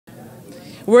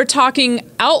We're talking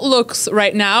outlooks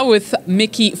right now with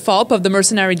Mickey Fulp of the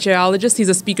Mercenary Geologist. He's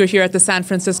a speaker here at the San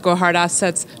Francisco Hard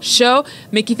Assets Show.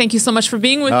 Mickey, thank you so much for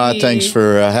being with me. Thanks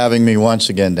for having me once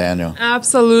again, Daniel.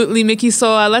 Absolutely, Mickey.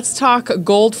 So let's talk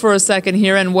gold for a second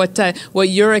here and what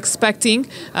you're expecting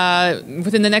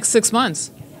within the next 6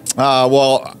 months.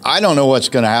 Well, I don't know what's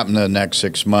going to happen in the next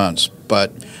 6 months,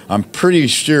 but I'm pretty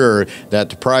sure that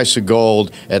the price of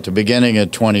gold at the beginning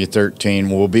of 2013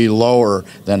 will be lower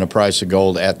than the price of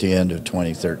gold at the end of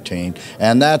 2013.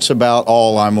 And that's about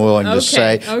all I'm willing to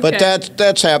say. But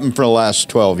that's happened for the last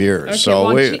 12 years. Okay,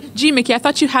 so well, gee, Mickey, I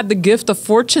thought you had the gift of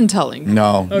fortune telling.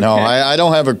 No, I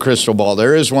don't have a crystal ball.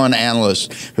 There is one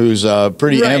analyst who's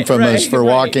pretty infamous for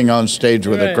walking on stage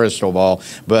with a crystal ball.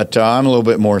 But I'm a little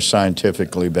bit more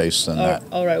scientifically based than that.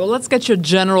 All right. Well, let's get your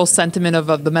general sentiment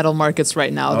of the metal markets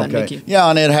right now then, Mickey. Yeah,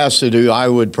 and it has to do, I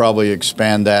would probably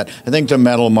expand that. I think the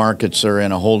metal markets are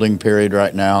in a holding period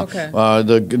right now.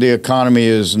 The economy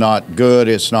is not good,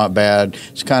 it's not bad,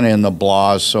 it's kind of in the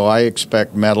blahs, so I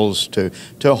expect metals to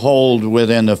hold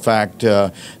within the fact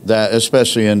that,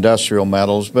 especially industrial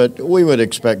metals, but we would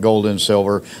expect gold and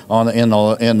silver in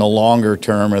the longer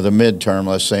term or the midterm,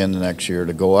 let's say in the next year,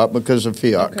 to go up because of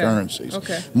fiat currencies.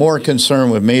 More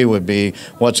concern with me would be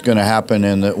what's going to happen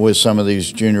with some of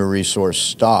these junior resource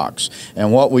stocks.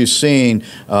 And what we've seen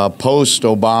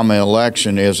post-Obama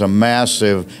election is a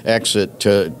massive exit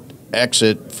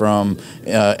from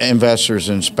investors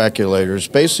and speculators,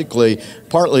 basically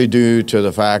partly due to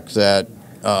the fact that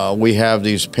we have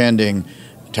these pending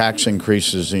tax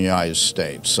increases in the United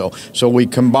States. So we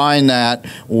combine that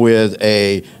with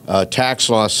a tax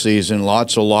loss season,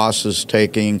 lots of losses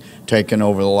taken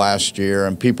over the last year,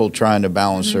 and people trying to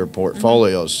balance their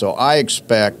portfolios. So I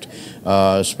expect,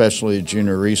 especially the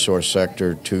junior resource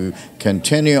sector, to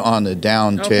continue on the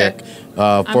downtick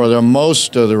for the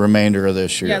most of the remainder of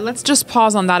this year. Yeah, let's just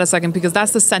pause on that a second, because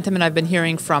that's the sentiment I've been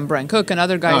hearing from Brent Cook and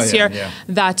other guys here,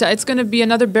 that it's going to be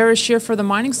another bearish year for the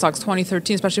mining stocks,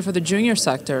 2013, especially for the junior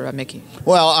sector, Mickey.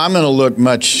 Well, I'm going to look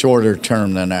much shorter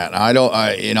term than that.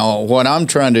 What I'm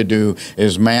trying to do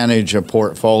is manage a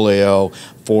portfolio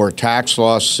for tax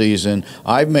loss season.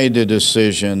 I've made the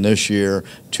decision this year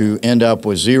to end up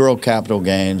with zero capital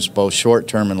gains, both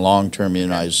short-term and long-term in the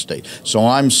United States. So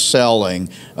I'm selling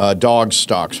dog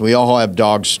stocks. We all have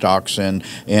dog stocks in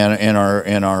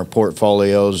our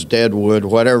portfolios, deadwood,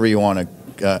 whatever you want to.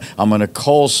 I'm going to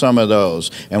cull some of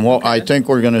those. And what I think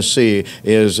we're going to see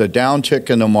is a downtick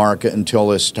in the market until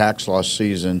this tax loss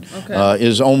season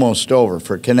is almost over.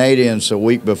 For Canadians, a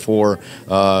week before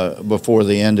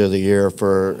the end of the year.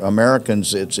 For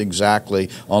Americans, it's exactly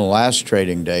on the last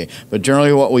trading day. But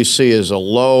generally what we see is a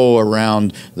low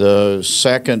around the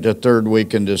second to third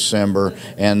week in December,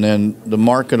 and then the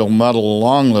market will muddle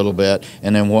along a little bit.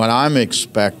 And then what I'm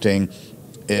expecting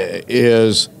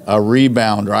is a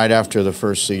rebound right after the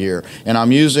first of the year. And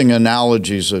I'm using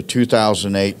analogies of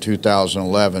 2008,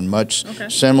 2011, much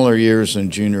similar years in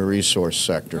junior resource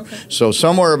sector. So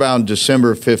somewhere around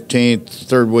December 15th,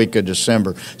 third week of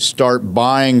December, start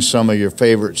buying some of your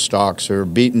favorite stocks that are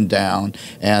beaten down,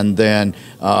 and then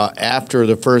after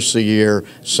the first of the year,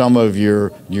 some of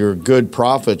your good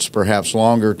profits, perhaps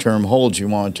longer term holds, you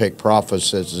want to take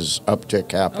profits as this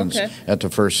uptick happens at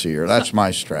the first of the year. That's my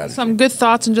strategy. Some good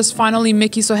thoughts. And just finally,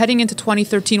 Mickey, so heading into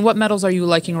 2013, what metals are you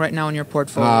liking right now in your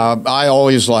portfolio? I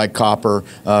always like copper.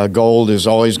 Gold is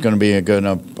always going to be a good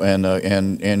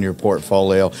in your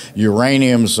portfolio.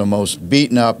 Uranium's the most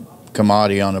beaten up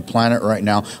commodity on the planet right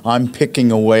now. I'm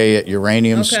picking away at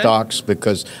uranium stocks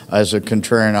because, as a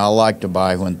contrarian, I like to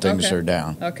buy when things are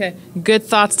down. Good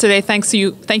thoughts today. Thank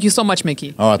you so much,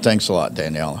 Mickey. Oh, thanks a lot,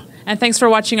 Daniela. And thanks for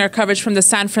watching our coverage from the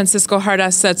San Francisco Hard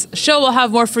Assets Show. We'll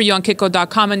have more for you on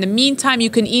Kitco.com. In the meantime,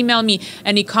 you can email me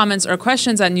any comments or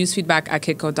questions at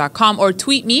newsfeedback@kitco.com or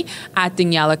tweet me at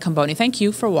Daniela Camboni. Thank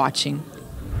you for watching.